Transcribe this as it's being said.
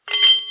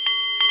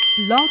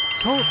Blog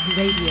Talk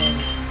Radio.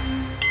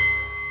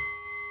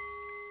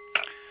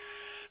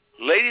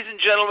 Ladies and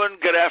gentlemen,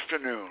 good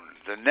afternoon.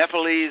 The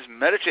Nepalese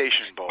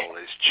meditation bowl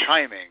is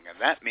chiming,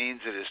 and that means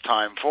it is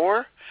time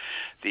for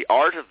The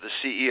Art of the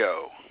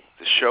CEO,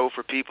 the show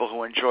for people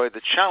who enjoy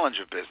the challenge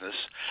of business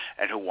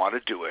and who want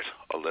to do it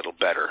a little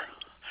better.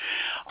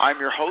 I'm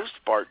your host,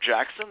 Bart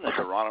Jackson, the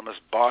Hieronymus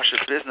Bosch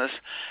of business,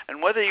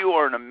 and whether you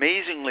are an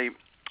amazingly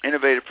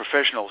innovative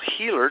professional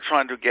healer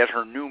trying to get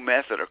her new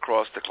method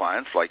across to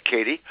clients like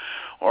Katie,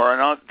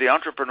 or the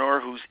entrepreneur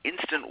whose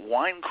instant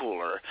wine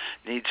cooler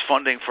needs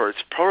funding for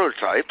its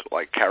prototype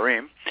like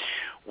Karim,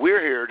 we're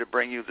here to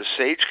bring you the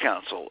sage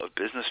counsel of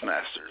business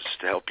masters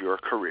to help your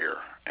career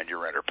and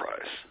your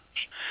enterprise.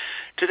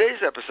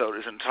 Today's episode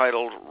is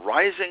entitled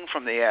Rising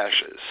from the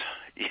Ashes.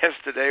 Yes,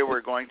 today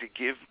we're going to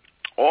give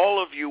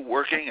all of you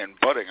working and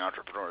budding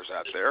entrepreneurs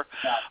out there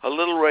a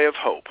little ray of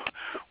hope.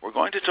 We're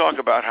going to talk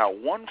about how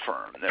one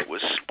firm that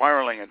was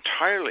spiraling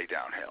entirely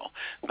downhill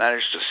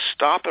managed to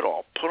stop it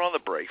all, put on the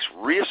brakes,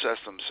 reassess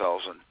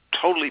themselves, and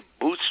totally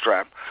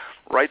bootstrap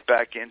right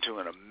back into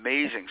an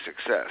amazing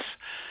success,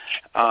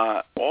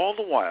 all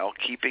the while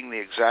keeping the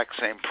exact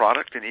same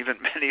product and even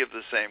many of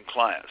the same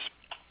clients.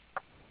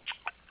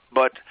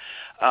 But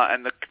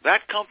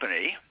that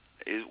company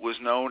is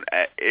known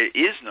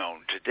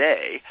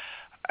today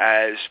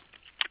as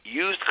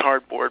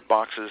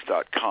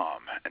usedcardboardboxes.com,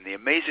 and the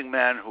amazing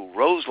man who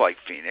rose like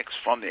Phoenix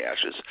from the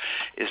ashes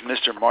is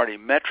Mr. Marty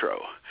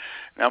Metro.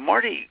 Now,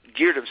 Marty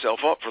geared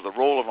himself up for the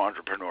role of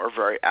entrepreneur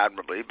very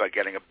admirably by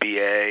getting a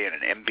BA and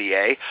an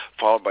MBA,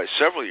 followed by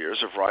several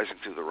years of rising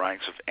through the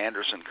ranks of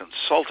Anderson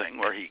Consulting,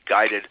 where he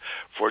guided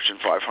Fortune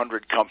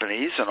 500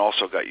 companies and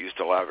also got used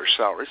to lavish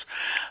salaries.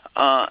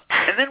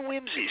 And then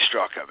whimsy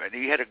struck him, and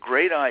he had a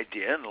great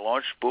idea and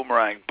launched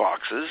Boomerang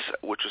Boxes,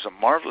 which was a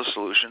marvelous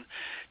solution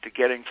to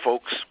getting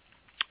folks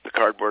the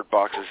cardboard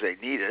boxes they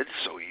needed.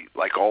 So he,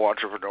 like all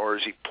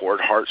entrepreneurs, he poured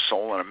heart,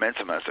 soul, and immense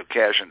amounts of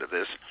cash into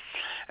this.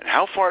 And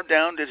how far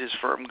down did his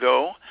firm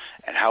go,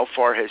 and how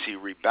far has he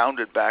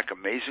rebounded back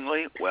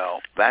amazingly?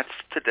 Well, that's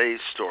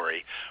today's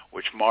story,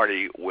 which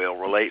Marty will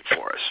relate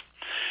for us.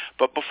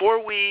 But before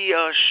we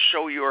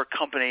show your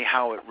company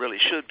how it really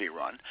should be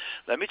run,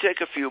 let me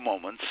take a few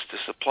moments to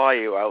supply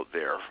you out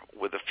there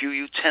with a few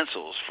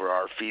utensils for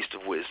our Feast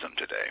of Wisdom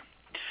today.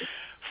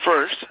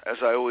 First,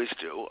 as I always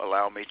do,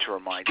 allow me to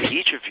remind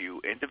each of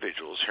you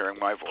individuals hearing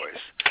my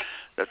voice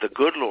that the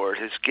good Lord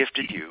has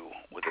gifted you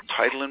with the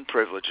title and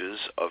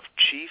privileges of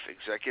Chief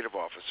Executive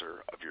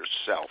Officer of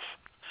yourself.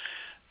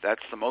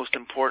 That's the most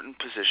important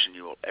position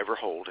you will ever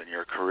hold in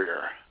your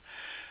career.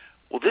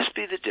 Will this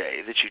be the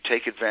day that you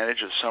take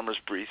advantage of summer's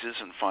breezes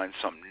and find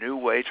some new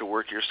way to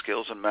work your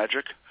skills and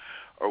magic,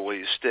 or will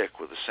you stick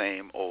with the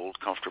same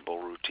old comfortable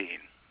routine?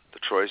 The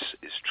choice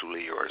is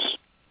truly yours.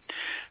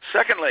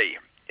 Secondly,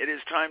 it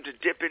is time to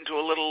dip into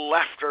a little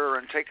laughter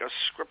and take a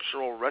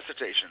scriptural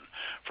recitation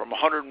from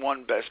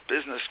 101 Best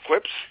Business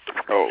Quips.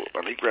 Oh,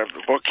 let me grab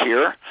the book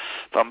here.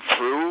 Thumb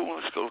through.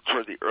 Let's go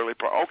toward the early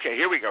part. Okay,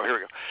 here we go.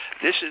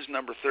 This is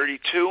number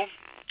 32,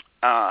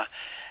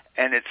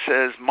 and it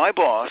says, my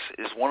boss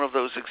is one of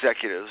those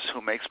executives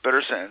who makes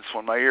better sense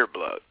when my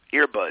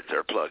earbuds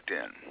are plugged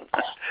in.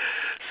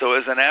 So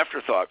as an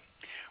afterthought,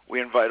 we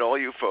invite all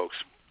you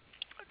folks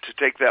to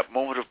take that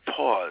moment of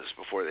pause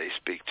before they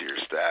speak to your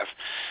staff.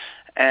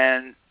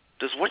 And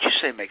does what you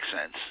say make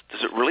sense?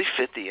 Does it really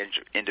fit the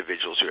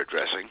individuals you're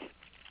addressing?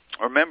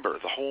 Remember,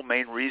 the whole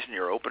main reason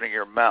you're opening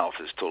your mouth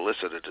is to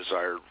elicit a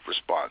desired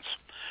response.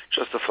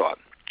 Just a thought.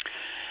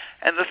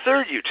 And the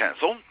third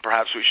utensil,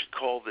 perhaps we should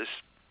call this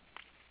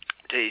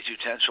day's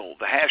utensil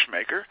the hash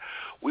maker,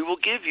 we will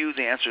give you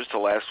the answers to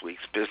last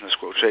week's business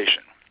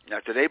quotation. Now,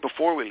 today,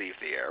 before we leave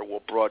the air, we'll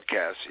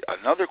broadcast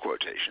another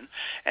quotation,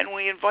 and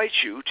we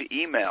invite you to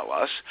email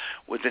us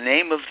with the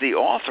name of the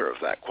author of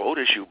that quote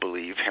as you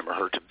believe him or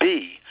her to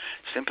be.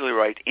 Simply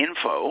write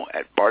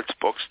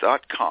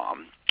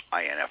info@bartsbooks.com,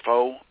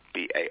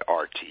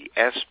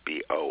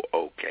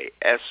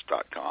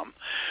 INFO-BARTSBOOKS.com,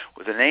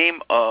 with the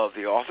name of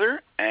the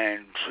author,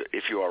 and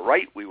if you are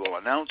right, we will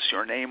announce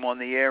your name on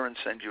the air and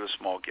send you a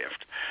small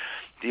gift.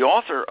 The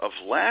author of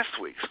last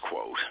week's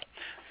quote,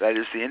 that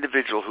is the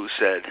individual who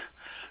said,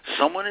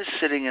 someone is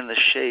sitting in the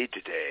shade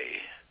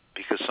today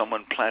because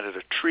someone planted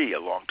a tree a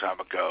long time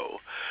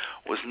ago,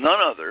 was none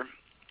other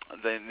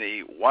than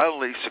the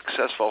wildly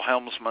successful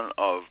helmsman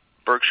of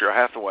Berkshire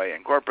Hathaway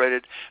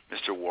Incorporated,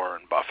 Mr.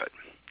 Warren Buffett.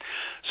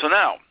 So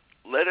now,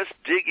 let us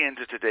dig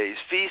into today's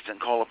feast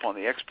and call upon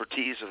the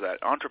expertise of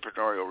that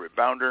entrepreneurial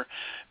rebounder,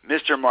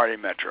 Mr. Marty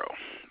Metro.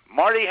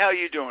 Marty, how are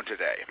you doing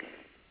today?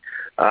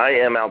 I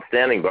am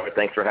outstanding, Bart.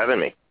 Thanks for having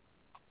me.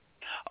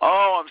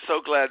 Oh, I'm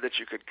so glad that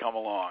you could come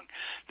along.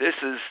 This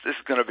is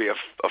going to be a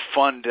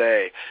fun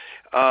day.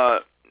 Now,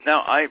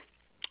 I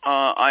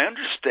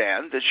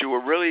understand that you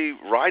were really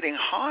riding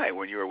high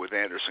when you were with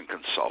Anderson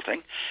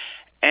Consulting,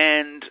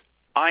 and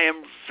I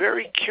am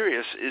very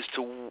curious as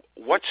to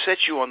what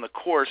set you on the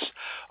course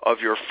of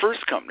your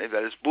first company,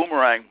 that is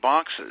Boomerang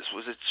Boxes.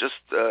 Was it just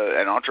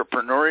an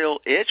entrepreneurial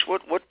itch?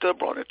 What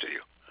brought it to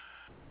you?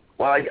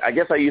 Well, I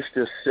guess I used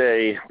to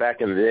say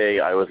back in the day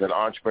I was an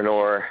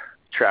entrepreneur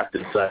trapped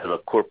inside of a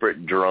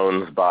corporate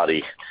drone's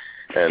body.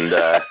 And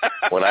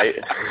when I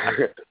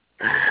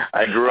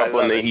grew up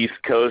on the East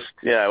Coast,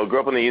 I grew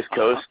up on the East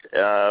Coast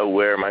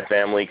where my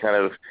family kind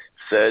of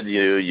said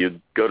you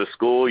go to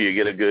school, you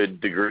get a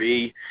good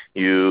degree,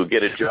 you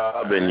get a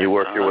job, and you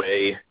work your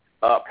way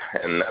up.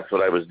 And that's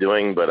what I was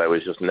doing, but I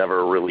was just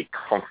never really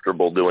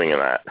comfortable doing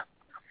that.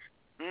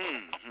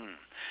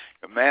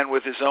 Mm-hmm. A man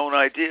with his own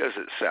ideas,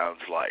 it sounds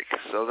like.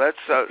 So that's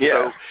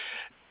yeah.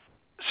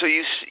 So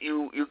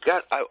you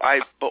got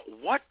but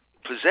what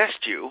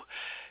possessed you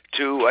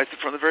to, I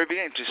think from the very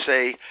beginning, to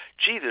say,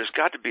 gee, there's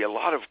got to be a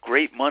lot of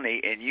great money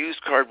in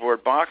used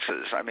cardboard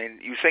boxes. I mean,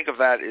 you think of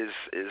that as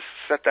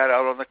set that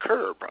out on the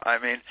curb. I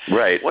mean,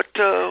 right. What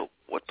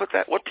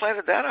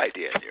planted that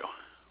idea in you?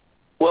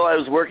 Well, I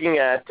was working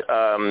at,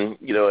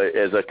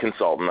 as a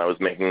consultant. I was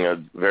making a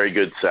very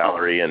good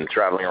salary and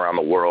traveling around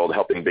the world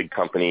helping big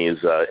companies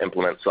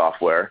implement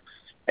software.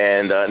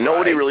 And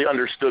nobody really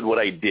understood what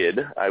I did.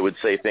 I would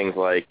say things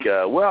like,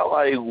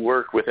 I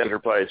work with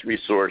enterprise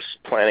resource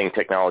planning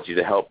technology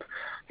to help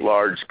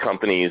large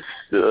companies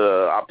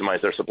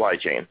optimize their supply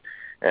chain.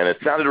 And it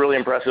sounded really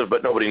impressive,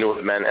 but nobody knew what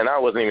it meant, and I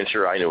wasn't even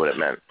sure I knew what it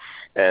meant.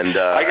 And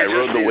I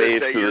rode the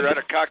wave through you're at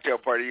a cocktail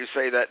party, you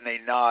say that, and they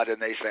nod,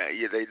 and they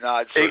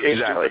nod exactly.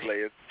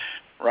 stupidly.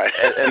 Right.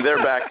 and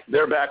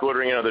they're back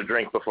ordering another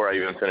drink before I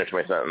even finish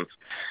my sentence.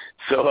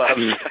 So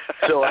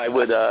I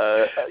would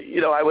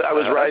I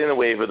was riding the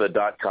wave of the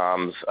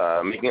 .coms,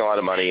 making a lot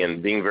of money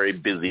and being very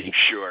busy.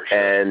 Sure.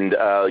 And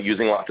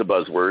using lots of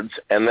buzzwords.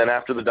 And then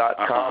after the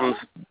 .coms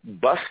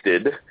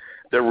busted,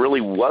 there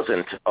really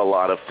wasn't a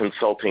lot of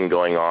consulting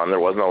going on. There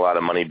wasn't a lot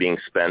of money being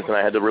spent, and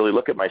I had to really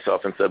look at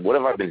myself and said, what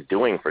have I been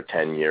doing for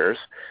 10 years?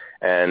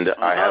 And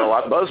I had a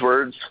lot of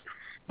buzzwords,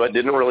 but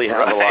didn't really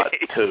have a lot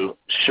to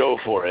show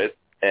for it.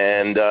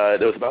 And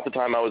it was about the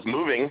time I was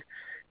moving,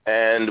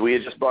 and we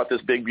had just bought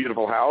this big,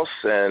 beautiful house,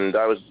 and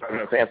I was driving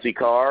a fancy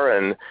car,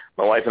 and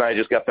my wife and I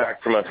just got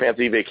back from a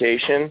fancy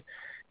vacation,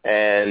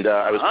 and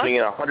I was putting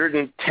in a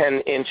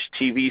 110-inch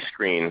TV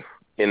screen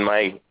in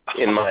my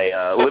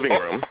living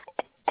room.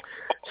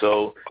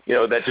 So, it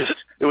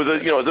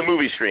was a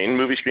movie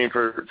screen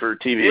for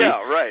TV.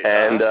 Yeah, right.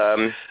 And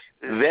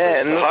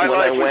then the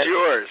highlight was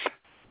yours.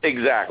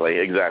 Exactly.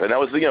 And that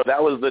was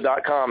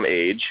the .com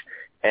age.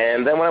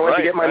 And then when I went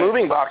to get my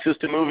moving boxes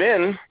to move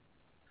in,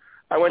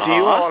 I went to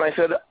U-Haul and I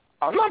said,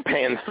 I'm not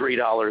paying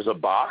 $3 a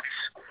box.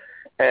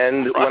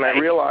 And when I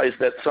realized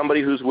that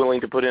somebody who's willing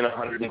to put in a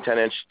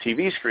 110-inch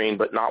TV screen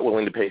but not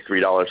willing to pay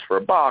 $3 for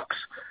a box,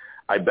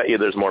 I bet you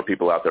there's more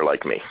people out there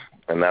like me.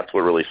 And that's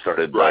what really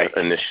started the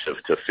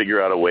initiative, to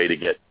figure out a way to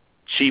get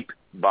cheap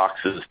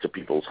boxes to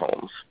people's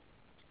homes.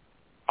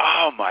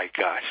 Oh, my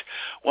gosh.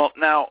 Well,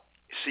 now,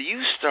 so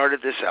you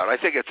started this out. I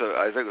think it's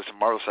a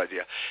marvelous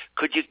idea.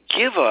 Could you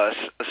give us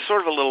a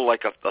sort of a little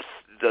like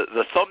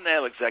the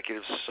thumbnail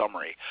executive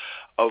summary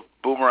of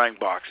Boomerang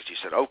Boxes? You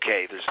said,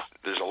 okay,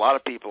 there's a lot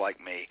of people like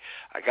me.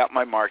 I got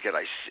my market.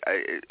 I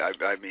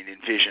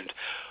envisioned.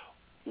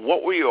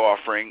 What were you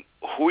offering?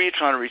 Who were you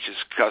trying to reach as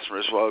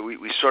customers? Well,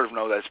 we sort of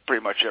know that's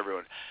pretty much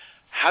everyone.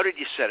 How did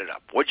you set it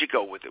up? What'd you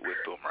go with it with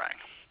Boomerang?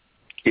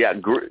 Yeah,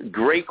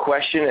 great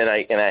question, and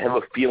I have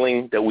a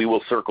feeling that we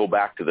will circle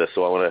back to this.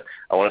 So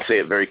I want to say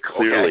it very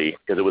clearly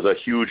because it was a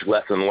huge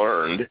lesson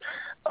learned.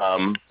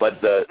 But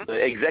the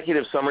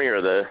executive summary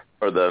or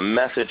the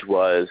message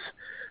was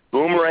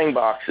Boomerang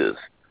Boxes,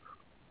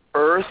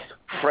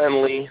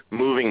 earth-friendly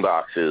moving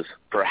boxes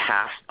for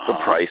half the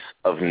price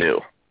of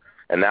new.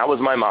 And that was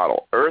my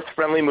model.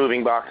 Earth-friendly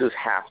moving boxes,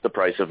 half the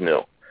price of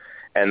new.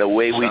 And the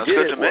way we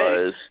did it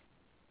was,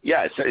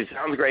 it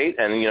sounds great.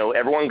 And,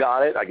 everyone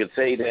got it. I could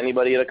say to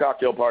anybody at a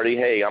cocktail party,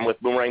 hey, I'm with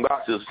Boomerang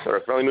Boxes,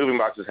 Earth-friendly moving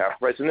boxes, half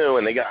the price of new,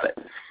 and they got it.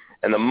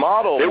 And the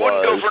model They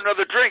wouldn't go for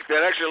another drink.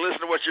 They'd actually listen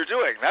to what you're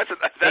doing. That's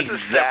exactly. a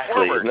step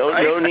forward.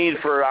 No need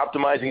for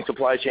optimizing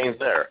supply chains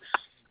there.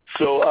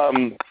 So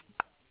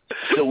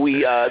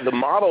the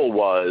model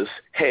was,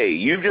 hey,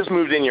 you've just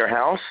moved in your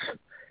house,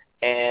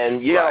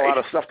 and you got a lot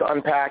of stuff to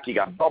unpack. You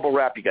got bubble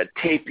wrap, you got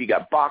tape, you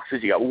got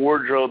boxes, you got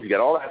wardrobes, you got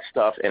all that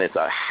stuff, and it's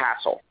a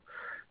hassle.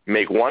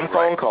 Make one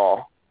phone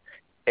call,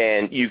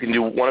 and you can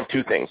do one of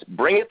two things.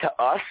 Bring it to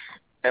us,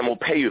 and we'll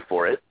pay you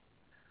for it.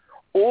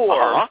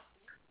 Or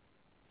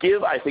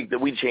I think that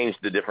we changed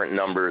the different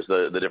numbers,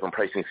 the different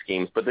pricing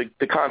schemes, but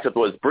the concept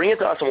was bring it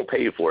to us, and we'll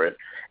pay you for it,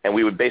 and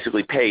we would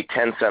basically pay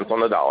 10 cents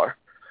on the dollar.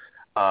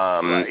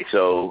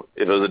 So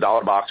if it was a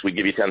 $1 box, we'd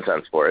give you 10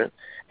 cents for it.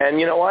 And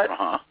you know what?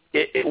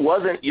 It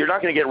wasn't, you're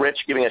not going to get rich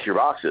giving us your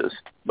boxes,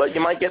 but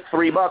you might get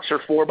 $3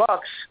 or $4,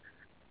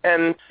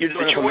 and you're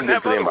doing something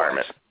good for the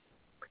environment.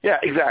 Yeah,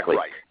 exactly.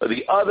 Right.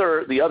 The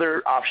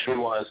other option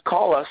was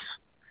call us,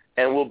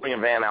 and we'll bring a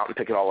van out and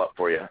pick it all up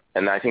for you.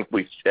 And I think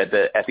at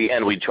the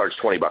end we charge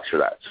 $20 for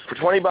that. So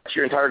for $20,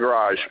 your entire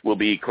garage will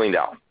be cleaned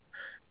out,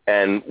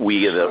 and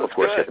we of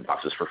course get the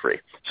boxes for free.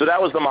 So that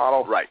was the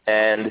model, right?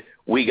 And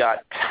we got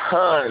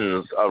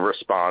tons of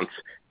response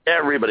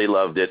Everybody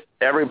loved it.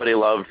 Everybody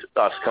loved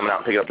us coming out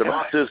and picking up their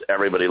boxes.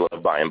 Everybody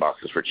loved buying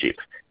boxes for cheap.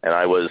 And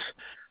I was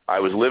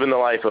living the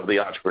life of the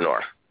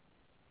entrepreneur.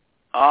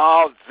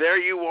 Oh, there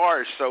you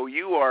are. So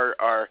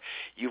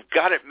you've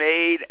got it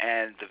made,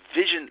 and the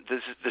vision.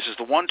 This is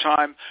the one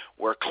time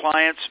where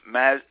clients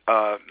match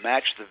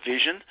the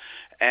vision,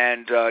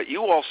 and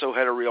you also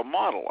had a real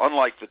model.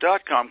 Unlike the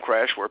dot-com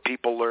crash, where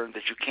people learned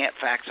that you can't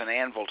fax an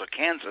anvil to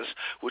Kansas,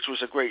 which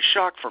was a great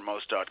shock for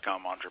most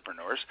dot-com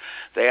entrepreneurs.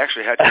 They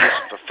actually had to do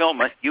some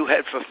fulfillment. You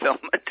had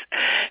fulfillment,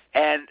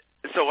 and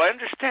so I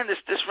understand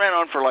this ran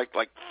on for like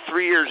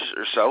 3 years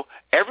or so.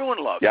 Everyone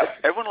loved it.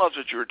 Everyone loves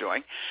what you were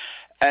doing.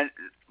 And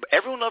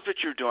everyone loved what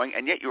you're doing,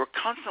 and yet you were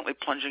constantly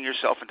plunging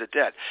yourself into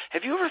debt.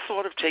 Have you ever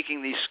thought of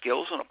taking these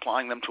skills and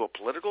applying them to a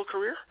political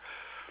career?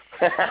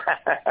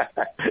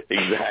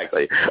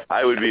 Exactly.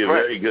 I would be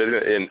very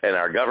good in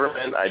our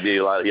government. I'd be be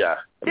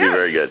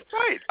very good.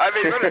 Right. I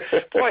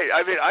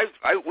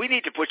mean, we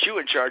need to put you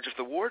in charge of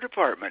the War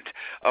Department.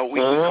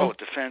 We call it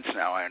defense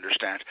now, I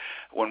understand,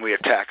 when we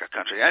attack a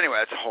country. Anyway,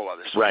 that's a whole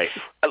other story.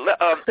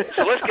 Right.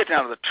 So let's get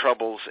down to the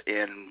troubles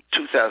in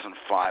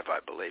 2005, I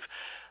believe.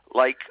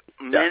 Like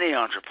many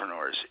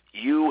entrepreneurs,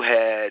 you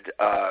had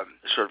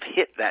sort of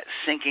hit that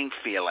sinking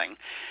feeling,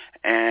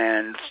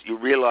 and you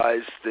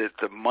realized that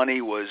the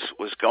money was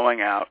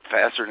going out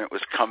faster than it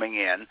was coming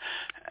in,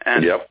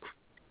 and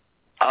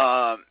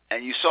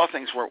and you saw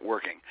things weren't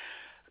working.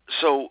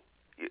 So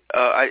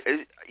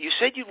you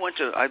said you went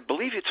to, I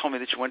believe you told me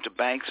that you went to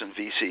banks and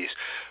VCs.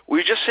 Were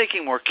you just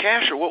seeking more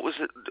cash, or what was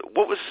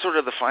sort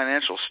of the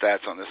financial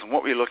stats on this, and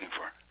what were you looking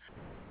for?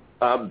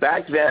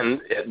 Back then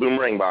at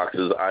Boomerang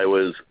Boxes, I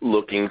was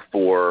looking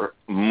for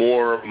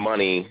more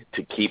money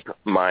to keep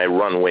my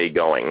runway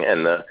going.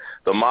 And the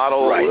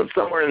model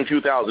somewhere in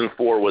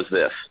 2004 was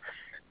this.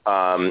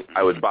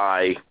 I would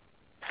buy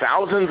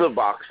thousands of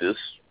boxes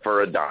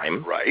for a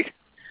dime. Right.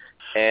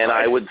 And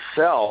I would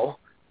sell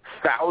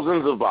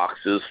thousands of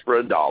boxes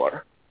for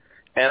 $1.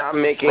 And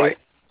I'm making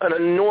an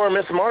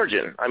enormous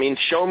margin. I mean,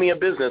 show me a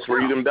business where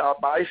you can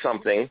buy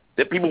something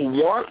that people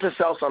want to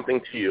sell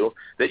something to you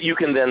that you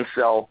can then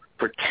sell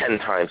for 10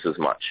 times as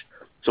much.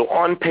 So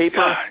on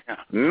paper,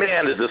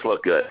 man, does this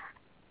look good.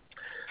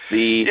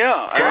 The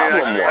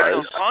problem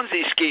was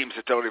Ponzi schemes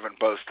that don't even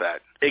boast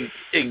that.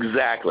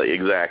 Exactly.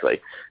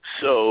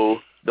 So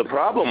the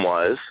problem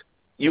was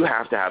you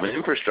have to have an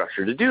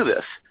infrastructure to do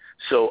this.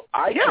 So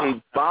I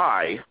can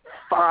buy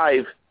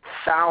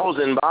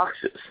 5,000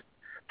 boxes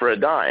for a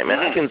dime,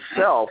 and I can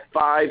sell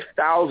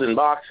 5,000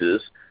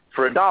 boxes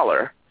for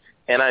 $1,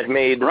 and I've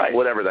made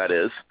whatever that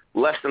is,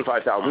 less than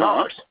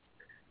 $5,000.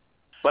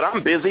 But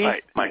I'm busy.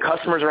 My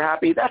customers are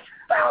happy. That's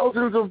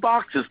thousands of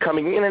boxes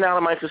coming in and out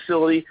of my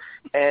facility,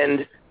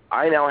 and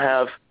I now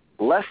have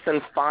less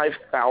than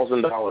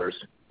 $5,000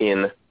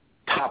 in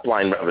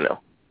top-line revenue.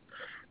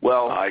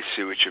 Well, I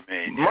see what you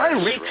mean. My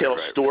retail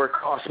store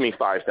costs me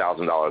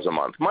 $5,000 a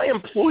month. My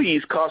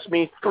employees cost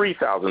me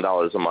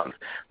 $3,000 a month.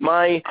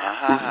 My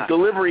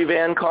delivery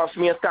van costs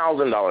me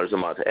 $1,000 a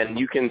month. And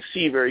you can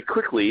see very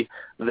quickly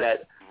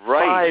that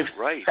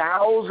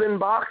 5,000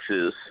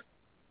 boxes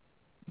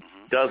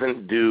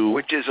doesn't do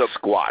which is a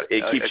squat.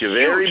 It keeps you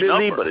very busy,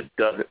 number. But it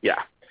doesn't.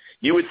 Yeah,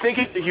 you would think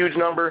it's a huge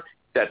number.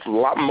 That's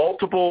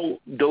multiple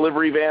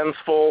delivery vans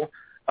full.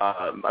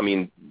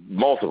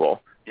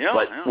 Multiple. Yeah,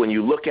 but when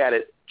you look at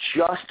it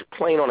just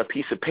plain on a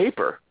piece of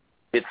paper,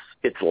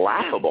 it's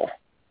laughable.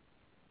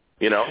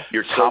 You know,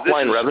 your top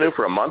line revenue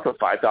for a month of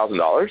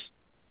 $5,000.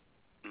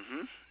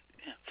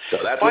 So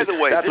that's By the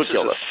way, that's this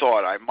what is a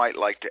thought I might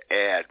like to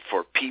add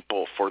for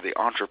the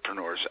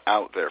entrepreneurs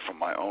out there from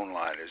my own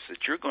line, is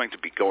that you're going to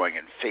be going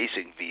and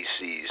facing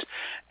VCs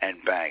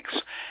and banks,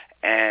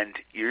 and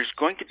you're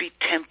going to be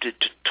tempted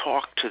to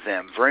talk to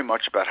them very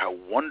much about how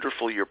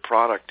wonderful your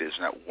product is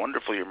and how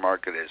wonderful your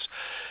market is.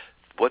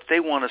 What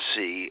they want to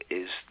see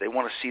is they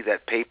want to see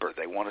that paper.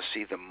 They want to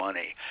see the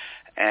money.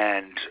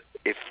 And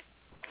if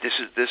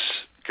this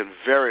can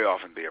very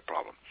often be a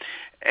problem.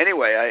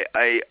 Anyway,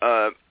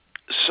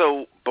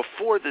 so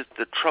before the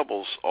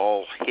troubles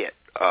all hit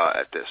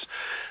at this,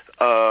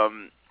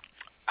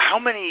 how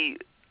many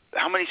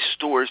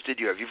stores did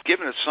you have? You've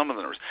given us some of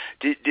the numbers.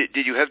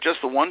 Did you have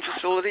just the one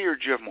facility, or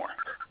did you have more?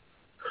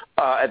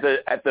 At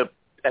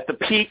the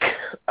peak,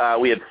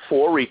 we had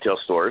 4 retail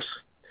stores,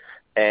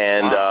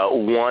 and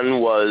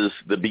one was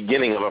the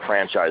beginning of a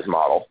franchise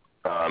model.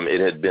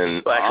 It had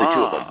been 2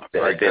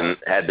 of them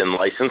had been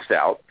licensed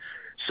out.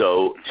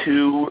 So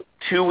two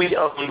we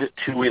owned,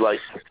 2 we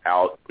licensed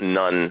out.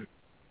 None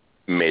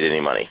made any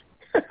money.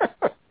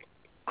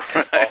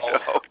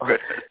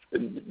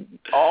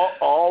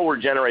 all were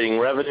generating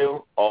revenue.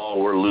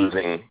 All were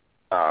losing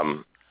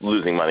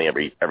money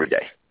every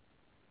day.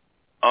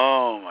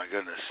 Oh my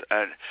goodness!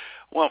 And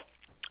well,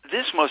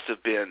 this must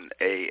have been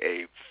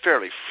a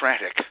fairly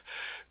frantic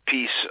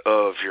piece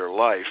of your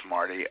life,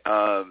 Marty.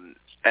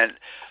 And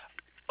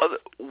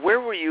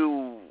where were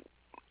you?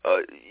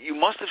 You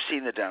must have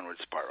seen the downward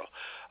spiral.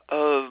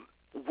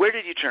 Where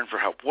did you turn for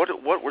help? What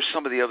were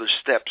some of the other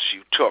steps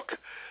you took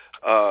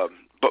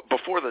but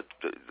before the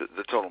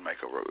total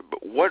makeover,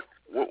 but what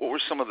were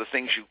some of the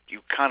things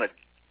you kind of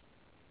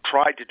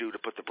tried to do to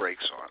put the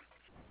brakes on?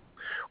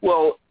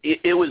 Well,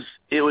 it was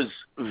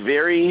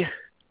very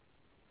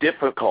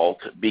difficult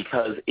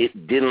because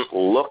it didn't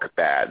look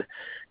bad.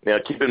 Now,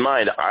 keep in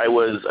mind, I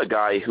was a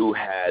guy who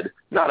had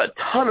not a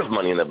ton of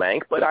money in the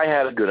bank, but I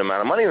had a good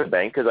amount of money in the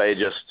bank because I had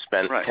just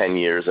spent 10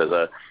 years as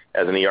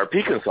an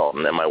ERP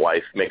consultant, and my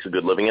wife makes a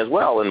good living as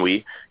well. And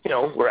we,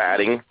 we're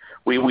adding.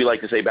 We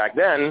like to say back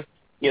then,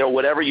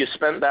 whatever you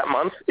spent that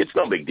month, it's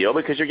no big deal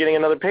because you're getting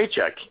another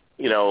paycheck,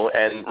 and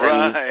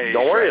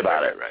don't worry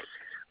about it. Right.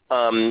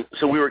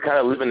 So we were kind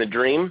of living the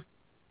dream,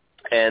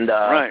 and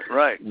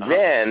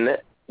then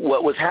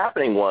what was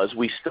happening was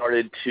we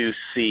started to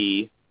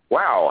see,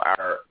 wow,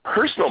 our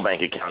personal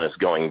bank account is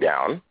going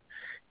down,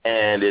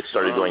 and it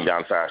started going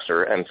down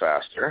faster and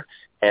faster.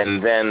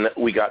 And then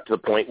we got to the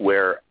point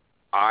where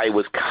I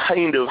was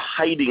kind of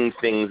hiding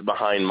things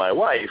behind my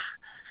wife.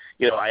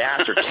 I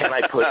asked her, can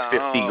I put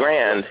 50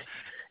 grand?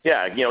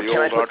 Yeah, can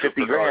I put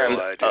 50 grand?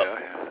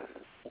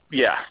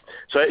 Yeah.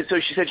 So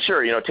she said,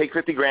 sure, take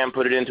 50 grand,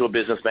 put it into a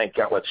business bank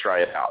account, let's try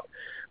it out.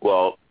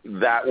 Well,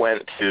 that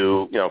went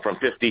to, from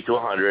 50 to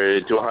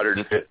 100 to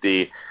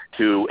 150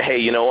 to, hey,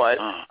 you know what?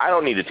 I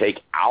don't need to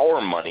take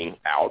our money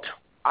out.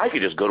 I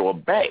could just go to a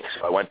bank.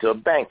 So I went to a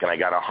bank and I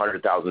got a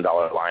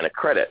 $100,000 line of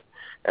credit.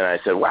 And I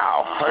said,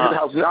 wow,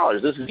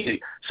 $100,000, this is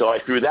easy. So I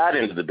threw that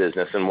into the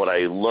business. And what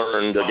I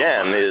learned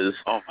again is,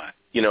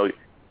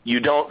 you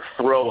don't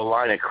throw a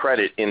line of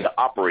credit into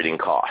operating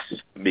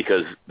costs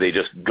because they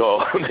just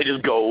go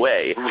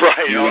away.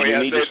 Right. You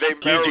need to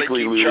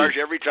strategically keep charge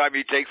every time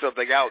you take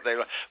something out.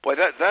 Boy,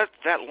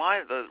 that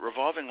line, the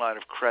revolving line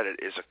of credit,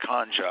 is a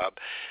con job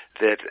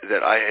that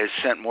has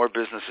sent more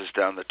businesses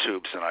down the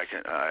tubes than I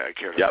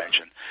care to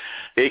mention.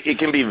 It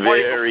can be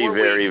very,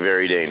 very,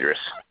 very dangerous.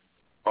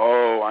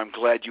 Oh, I'm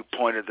glad you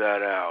pointed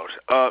that out.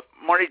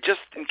 Marty, just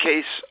in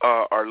case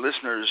our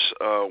listeners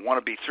want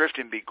to be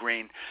thrifty and be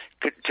green,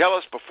 could tell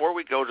us before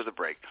we go to the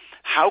break,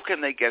 how can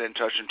they get in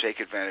touch and take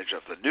advantage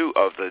of the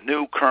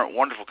new current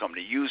wonderful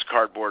company,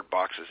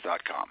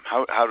 usecardboardboxes.com?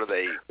 How do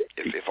they,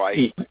 if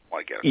I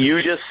want to get it?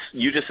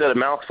 You just said a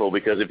mouthful,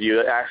 because if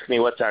you ask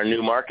me what's our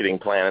new marketing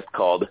plan, it's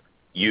called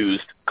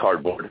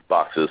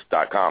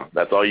usedcardboardboxes.com.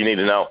 That's all you need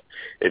to know.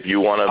 If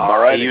you want to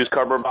buy used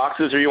cardboard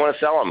boxes or you want to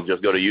sell them,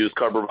 just go to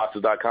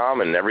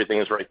usedcardboardboxes.com, and everything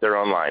is right there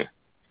online.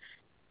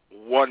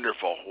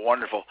 Wonderful,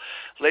 wonderful.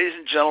 Ladies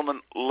and gentlemen,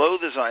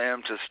 loath as I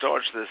am to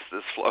start this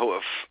flow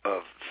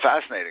of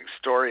fascinating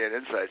story and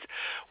insights,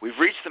 we've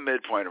reached the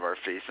midpoint of our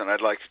feast, and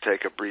I'd like to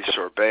take a brief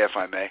sorbet, if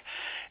I may.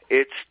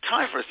 It's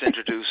time for us to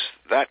introduce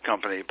that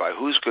company by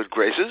whose good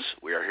graces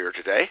we are here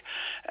today,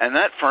 and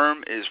that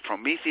firm is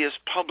Prometheus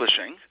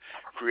Publishing,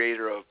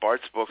 creator of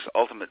Bart's Books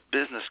Ultimate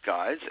Business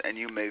Guides, and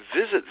you may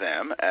visit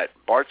them at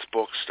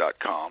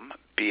bartsbooks.com,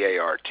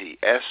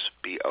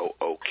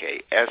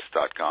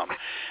 BARTSBOOKS.com,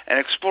 and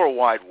explore a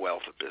wide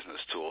wealth of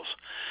business tools.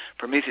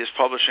 Prometheus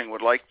Publishing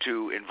would like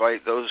to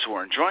invite those who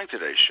are enjoying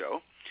today's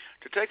show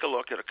to take a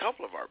look at a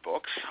couple of our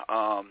books.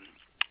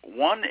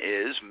 One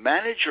is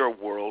Manage Your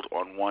World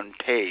on One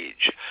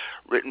Page,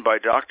 written by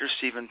Dr.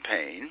 Stephen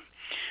Payne.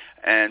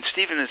 And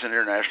Stephen is an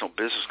international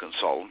business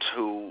consultant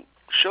who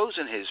shows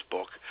in his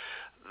book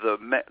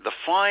the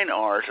fine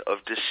art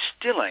of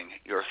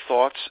distilling your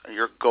thoughts,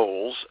 your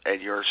goals,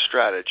 and your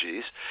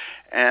strategies,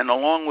 and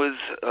along with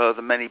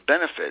the many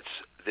benefits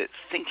that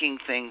thinking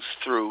things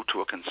through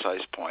to a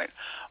concise point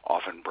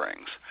often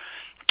brings.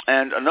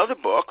 And another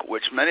book,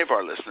 which many of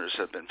our listeners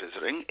have been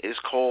visiting, is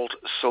called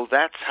So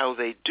That's How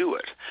They Do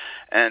It.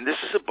 And this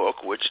is a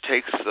book which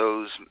takes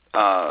those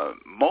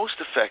most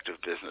effective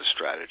business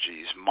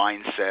strategies,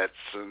 mindsets,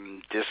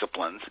 and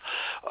disciplines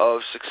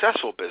of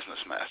successful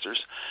business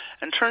masters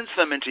and turns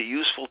them into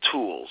useful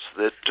tools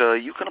that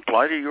you can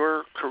apply to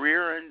your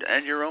career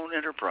and your own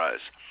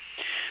enterprise.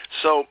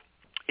 So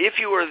if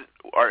you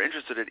are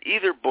interested in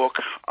either book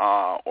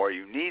or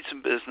you need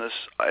some business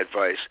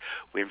advice,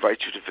 we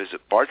invite you to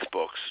visit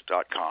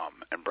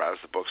bartsbooks.com and browse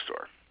the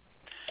bookstore.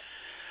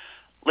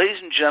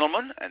 Ladies and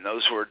gentlemen, and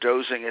those who are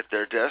dozing at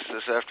their desks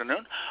this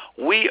afternoon,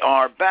 we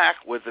are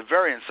back with the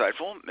very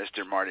insightful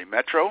Mr. Marty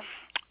Metro.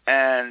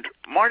 And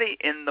Marty,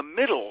 in the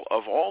middle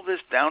of all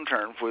this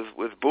downturn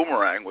with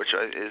Boomerang, which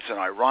is an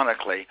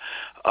ironically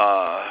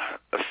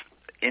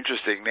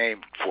interesting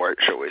name for it,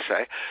 shall we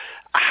say,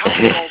 how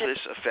did all this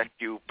affect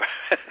you?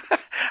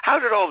 How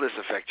did all this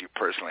affect you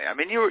personally? I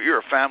mean, you're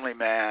a family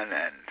man,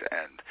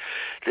 and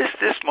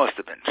this must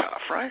have been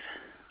tough, right?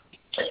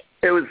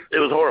 It was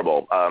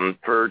horrible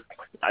for,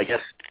 I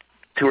guess,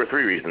 2 or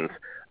 3 reasons.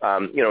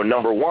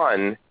 Number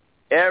one,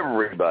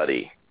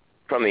 everybody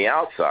from the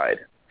outside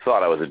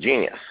thought I was a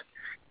genius.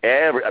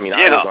 I was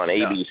on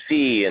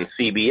ABC and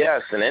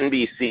CBS and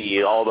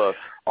NBC. All the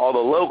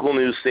local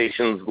news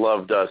stations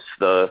loved us.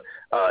 The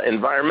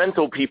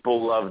environmental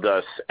people loved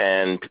us,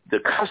 and the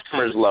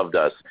customers loved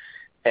us.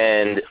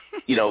 And,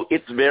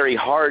 it's very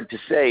hard to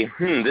say,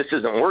 this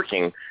isn't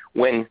working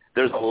when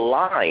there's a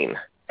line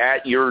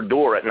at your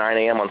door at 9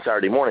 a.m. on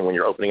Saturday morning when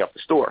you're opening up the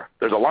store.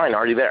 There's a line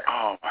already there.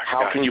 Oh, my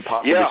How God. can you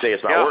possibly say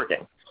it's not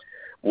working?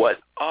 What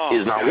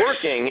is not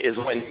working is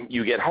when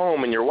you get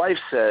home and your wife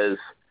says,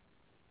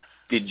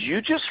 did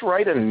you just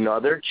write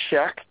another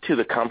check to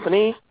the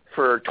company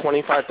for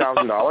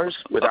 $25,000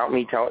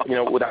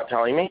 without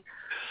telling me?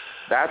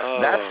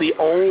 That's the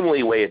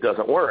only way it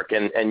doesn't work.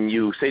 And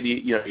you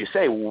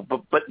say well,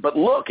 but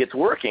look, it's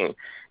working.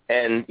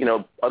 And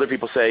other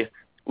people say,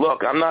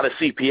 look, I'm not a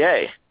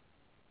CPA,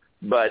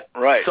 but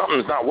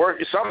something's not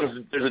working.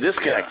 There's a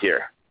disconnect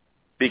here.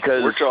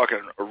 Because we're talking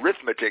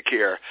arithmetic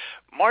here.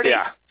 Marty,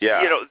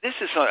 this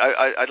is something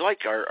I'd like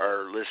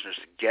our listeners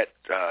to get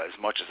as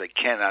much as they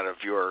can out of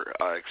your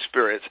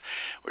experience,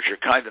 which you're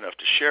kind enough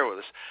to share with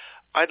us.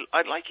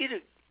 I'd like you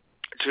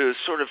to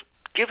sort of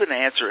give an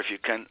answer, if you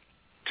can,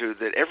 to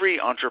that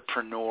every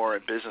entrepreneur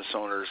and business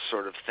owner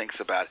sort of thinks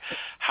about.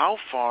 How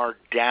far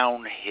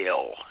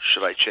downhill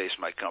should I chase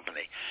my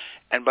company?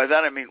 And by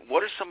that I mean,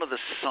 what are some of the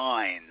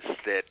signs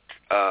that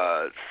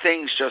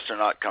things just are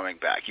not coming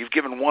back? You've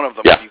given one of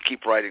them, and you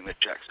keep writing the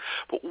checks.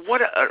 But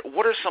what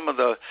are some of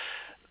the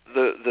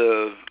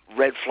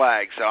red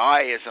flags that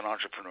I, as an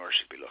entrepreneur,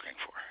 should be looking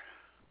for?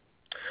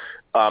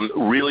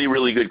 Really,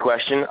 really good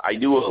question. I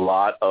do a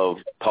lot of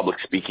public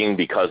speaking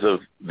because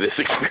of this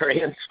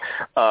experience.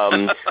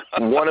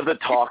 One of the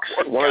talks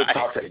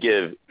I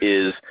give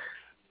is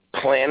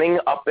planning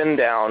up and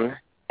down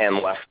and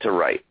left to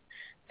right.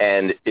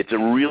 And it's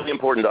really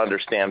important to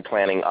understand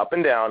planning up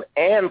and down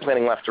and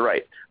planning left to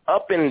right.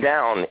 Up and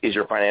down is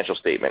your financial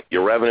statement.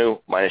 Your revenue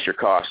minus your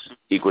costs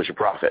equals your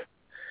profit.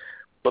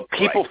 But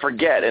people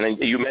forget, and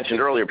you mentioned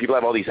earlier, people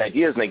have all these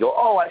ideas, and they go,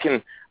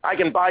 I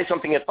can buy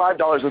something at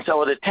 $5 and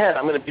sell it at $10.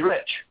 I'm going to be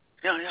rich.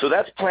 So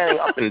that's planning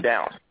up and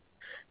down.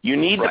 You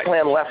need to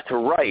plan left to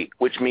right,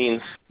 which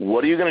means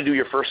what are you going to do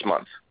your first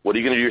month? What are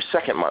you going to do your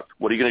second month?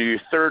 What are you going to do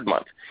your third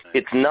month?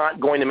 It's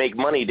not going to make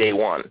money day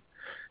one.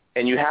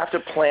 And you have to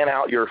plan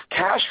out your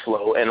cash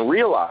flow and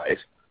realize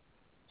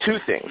two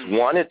things.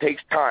 One, it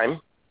takes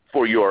time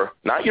for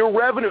not your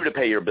revenue to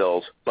pay your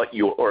bills,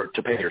 or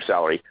to pay your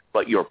salary,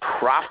 but your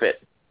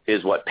profit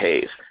is what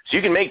pays. So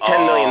you can make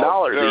 $10 million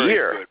a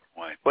year,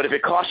 but if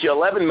it costs you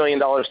 $11 million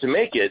to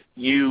make it,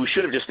 you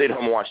should have just stayed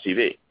home and watched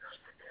TV.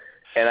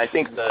 And I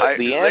think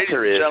the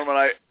answer is...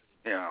 Gentlemen,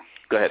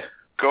 Go ahead.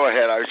 Go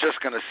ahead. I was just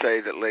going to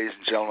say that, ladies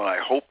and gentlemen, I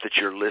hope that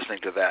you're listening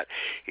to that.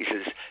 He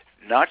says,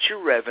 not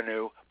your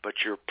revenue, but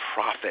your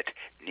profit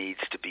needs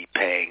to be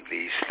paying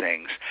these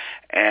things.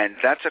 And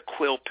that's a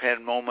quill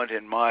pen moment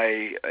in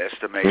my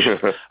estimation.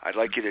 I'd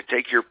like you to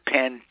take your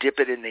pen, dip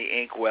it in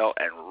the inkwell,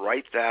 and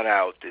write that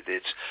out,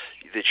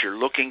 that you're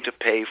looking to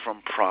pay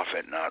from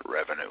profit, not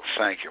revenue.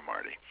 Thank you,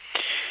 Marty.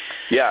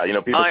 Yeah,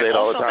 people say it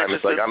all the time.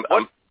 It's like,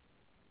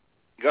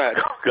 Go ahead.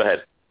 Go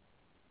ahead.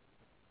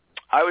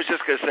 I was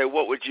just going to say,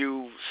 what would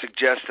you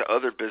suggest to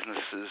other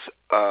businesses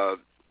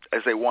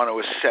as they want to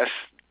assess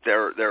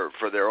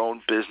for their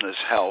own business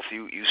health?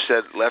 You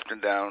said left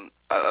and down,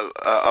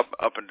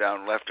 up and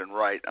down, left and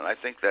right, and I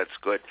think that's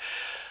good.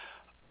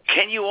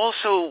 Can you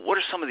also? What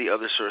are some of the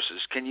other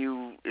sources?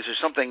 Is there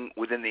something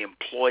within the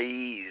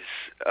employees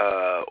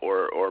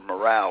or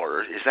morale,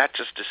 or is that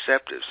just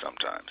deceptive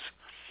sometimes?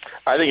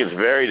 I think it's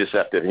very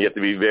deceptive, and you have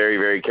to be very,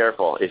 very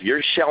careful. If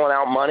you're shelling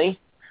out money,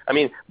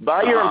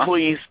 buy your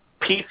employees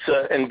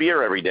pizza and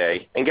beer every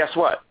day, and guess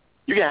what?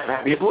 You're going to have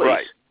happy employees.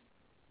 Right.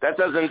 That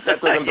doesn't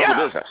build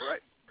a business. Right.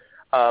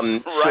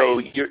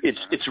 So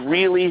it's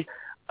really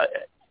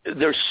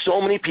there's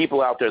so many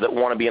people out there that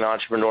want to be an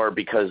entrepreneur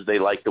because they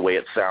like the way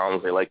it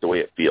sounds, they like the way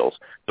it feels.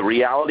 The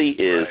reality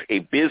is a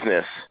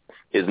business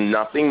is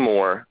nothing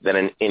more than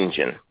an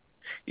engine.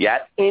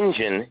 That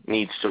engine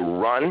needs to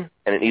run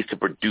and it needs to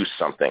produce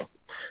something.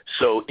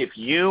 So if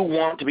you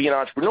want to be an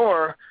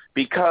entrepreneur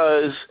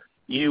because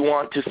you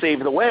want to save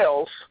the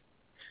whales,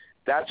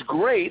 that's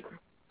great.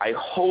 I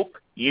hope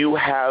you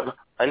have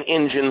an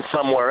engine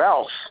somewhere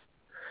else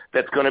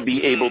that's going to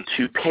be able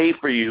to pay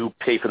for you,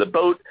 pay for the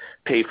boat,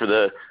 pay for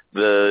the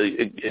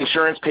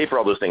insurance, pay for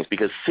all those things,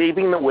 because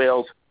saving the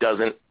whales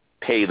doesn't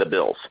pay the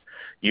bills.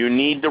 You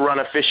need to run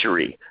a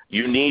fishery.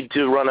 You need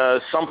to run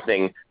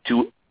something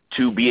to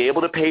be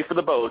able to pay for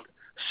the boat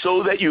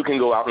so that you can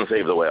go out and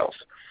save the whales.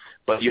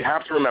 But you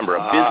have to remember,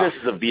 a business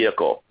is a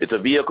vehicle. It's a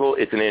vehicle.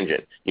 It's an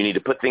engine. You need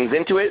to put things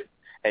into it,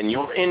 and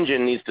your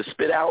engine needs to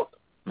spit out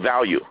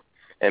value.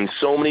 And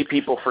so many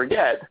people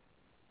forget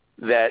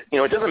that,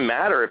 it doesn't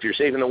matter if you're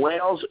saving the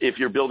whales, if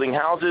you're building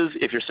houses,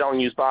 if you're selling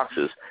used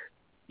boxes.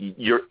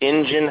 Your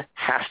engine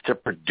has to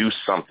produce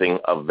something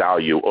of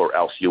value, or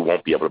else you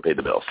won't be able to pay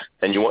the bills,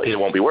 and it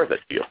won't be worth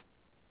it to you.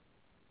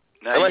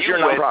 Now, unless you're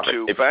a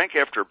nonprofit. To bank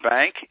after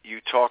bank, you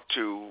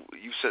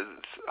said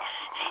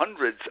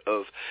hundreds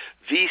of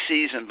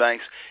VCs and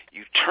banks.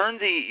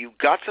 You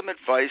got some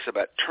advice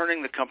about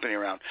turning the company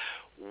around.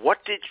 What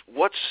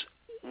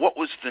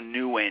was the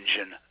new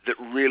engine that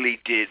really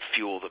did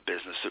fuel the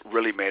business, that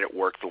really made it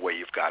work the way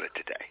you've got it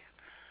today?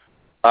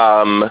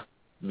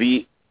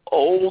 The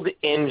old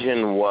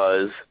engine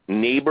was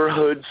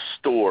neighborhood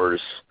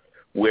stores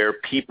where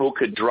people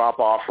could drop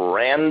off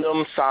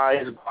random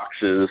size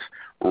boxes,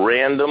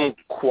 random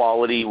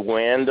quality,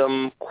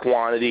 random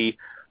quantity,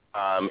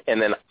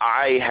 and then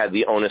I had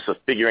the onus of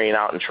figuring it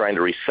out and trying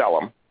to resell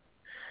them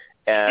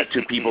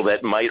to people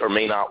that may or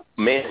may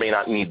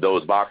not need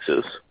those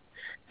boxes.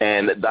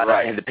 And that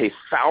I had to pay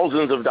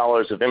thousands of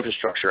dollars of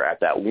infrastructure at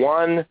that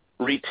one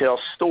retail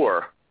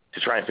store to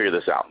try and figure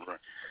this out.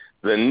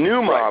 The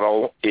new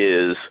model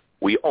is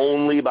we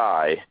only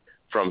buy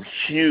from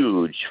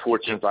huge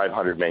Fortune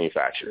 500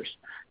 manufacturers.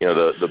 You know,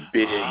 the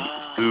big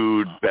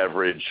food,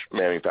 beverage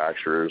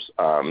manufacturers,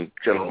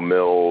 General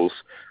Mills,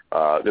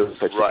 those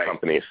types of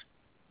companies.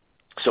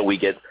 So we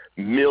get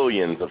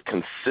millions of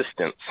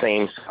consistent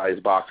same-size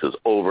boxes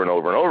over and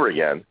over and over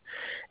again.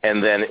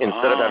 And then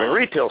instead of having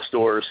retail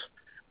stores,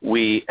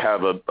 we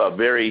have a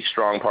very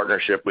strong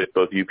partnership with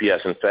both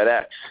UPS and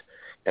FedEx.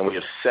 And we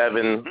have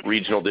 7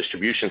 regional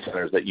distribution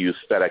centers that use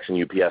FedEx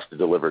and UPS to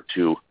deliver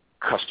to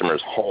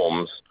customers'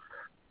 homes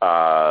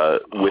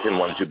within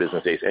 1 to 2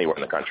 business days anywhere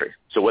in the country.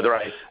 So whether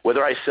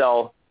I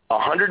sell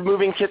 100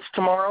 moving kits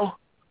tomorrow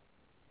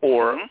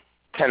or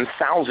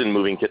 10,000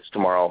 moving kits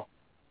tomorrow,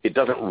 it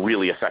doesn't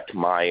really affect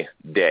my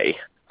day.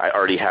 I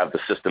already have the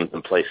systems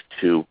in place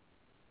to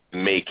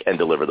make and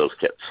deliver those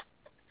kits.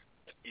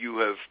 You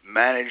have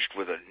managed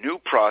with a new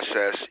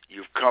process.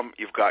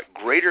 You've got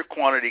greater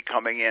quantity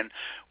coming in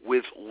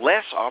with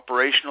less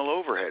operational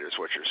overhead, is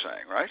what you're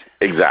saying, right?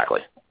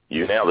 Exactly.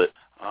 You nailed it.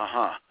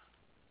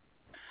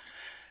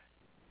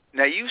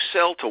 Now you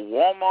sell to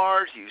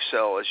Walmart. You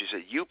sell, as you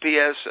said,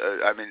 UPS.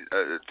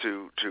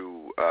 To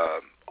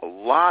a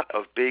lot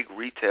of big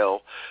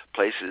retail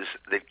places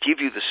that give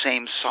you the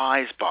same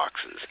size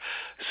boxes.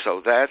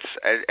 So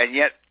and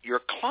yet your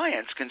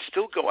clients can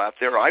still go out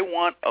there. I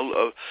want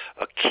a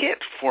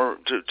kit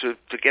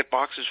to get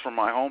boxes for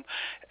my home,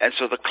 and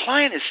so the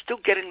client is still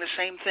getting the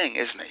same thing,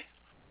 isn't he?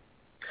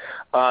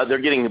 They're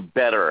getting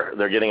better.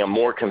 They're getting a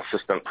more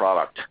consistent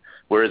product.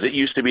 Whereas it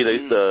used to be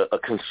a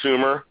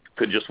consumer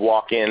could just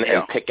walk in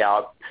and pick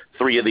out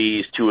 3 of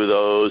these, 2 of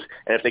those,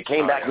 and if they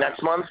came back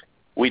next month,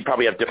 we'd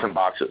probably have different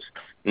boxes.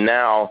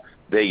 Now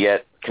they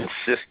get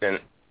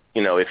consistent.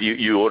 You know, if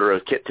you order a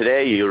kit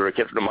today, you order a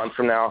kit for a month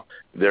from now,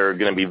 they're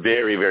going to be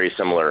very, very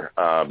similar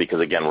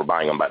because, again, we're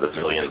buying them by the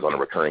zillions on a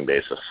recurring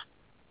basis.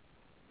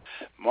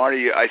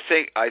 Marty, I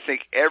think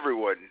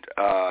everyone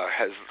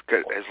has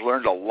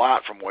learned a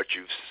lot from what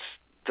you've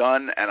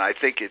done, and I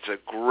think it's a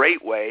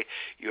great way.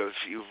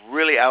 You've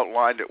really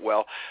outlined it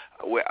well.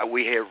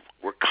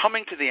 We're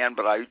coming to the end,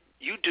 but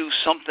you do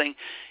something.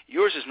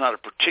 Yours is not a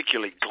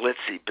particularly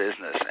glitzy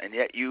business, and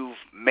yet you've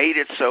made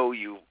it so.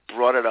 You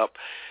brought it up.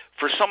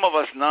 For some of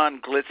us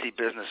non-glitzy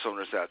business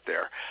owners out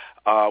there,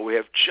 we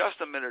have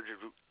just a minute.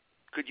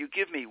 Could you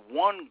give me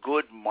one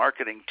good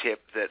marketing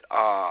tip that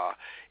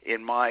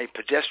in my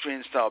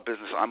pedestrian-style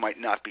business I might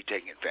not be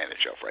taking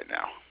advantage of right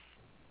now?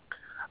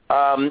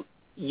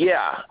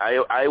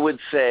 I would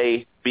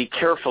say be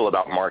careful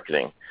about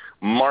marketing.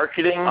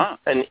 Marketing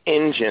an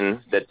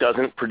engine that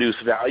doesn't produce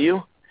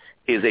value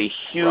is a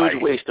huge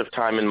waste of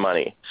time and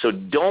money. So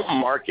don't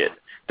market.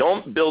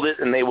 Don't build it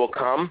and they will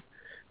come.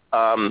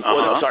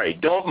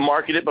 Don't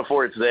market it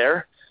before it's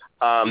there.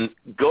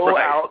 Go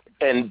out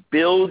and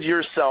build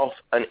yourself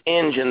an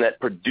engine that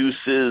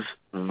produces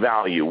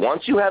value.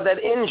 Once you have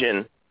that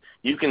engine,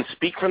 you can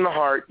speak from the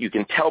heart. You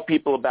can tell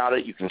people about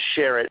it. You can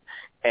share it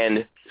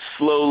and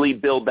slowly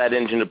build that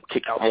engine to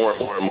kick out more and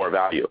more and more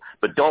value.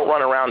 But don't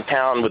run around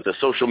town with the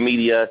social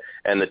media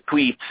and the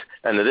tweets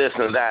and the this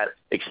and that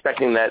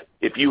expecting that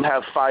if you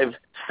have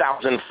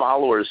 5,000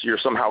 followers, you're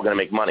somehow going to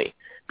make money.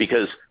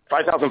 Because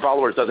 5,000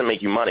 followers doesn't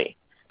make you money.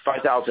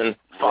 5,000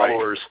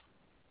 followers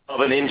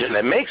of an engine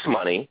that makes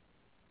money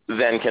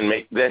then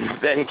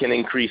can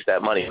increase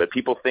that money. But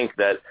people think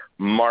that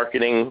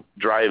marketing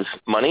drives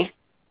money.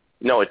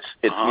 No, it's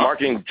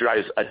marketing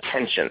drives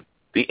attention.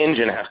 The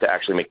engine has to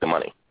actually make the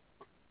money.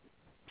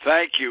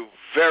 Thank you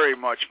very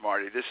much,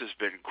 Marty. This has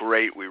been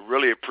great. We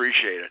really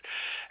appreciate it.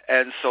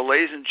 And so,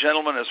 ladies and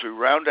gentlemen, as we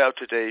round out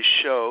today's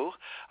show,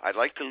 I'd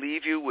like to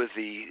leave you with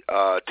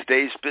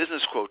today's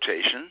business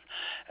quotation,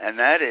 and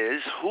that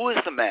is, who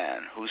is the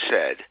man who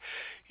said,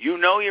 "You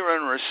know you're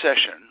in a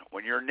recession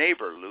when your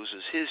neighbor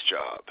loses his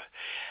job,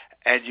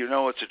 and you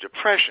know it's a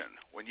depression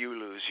when you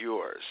lose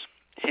yours."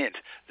 Hint,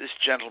 this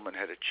gentleman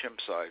had a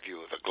chimp's eye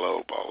view of the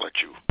globe. I'll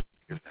let you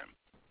hear them.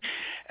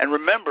 And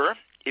remember,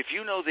 if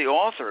you know the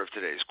author of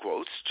today's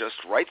quotes,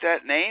 just write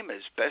that name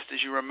as best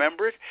as you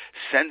remember it,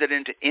 send it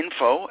into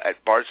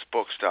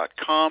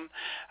info@bartsbooks.com,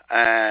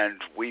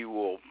 and we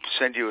will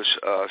send you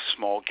a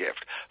small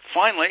gift.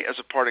 Finally, as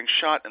a parting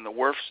shot, in the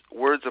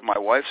words of my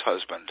wife's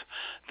husband,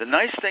 the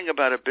nice thing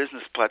about a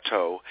business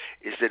plateau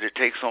is that it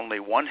takes only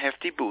one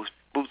hefty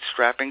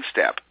bootstrapping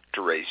step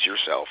to raise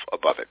yourself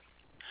above it.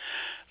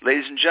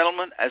 Ladies and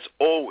gentlemen, as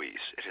always,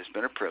 it has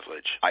been a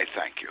privilege. I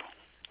thank you.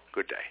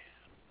 Good day.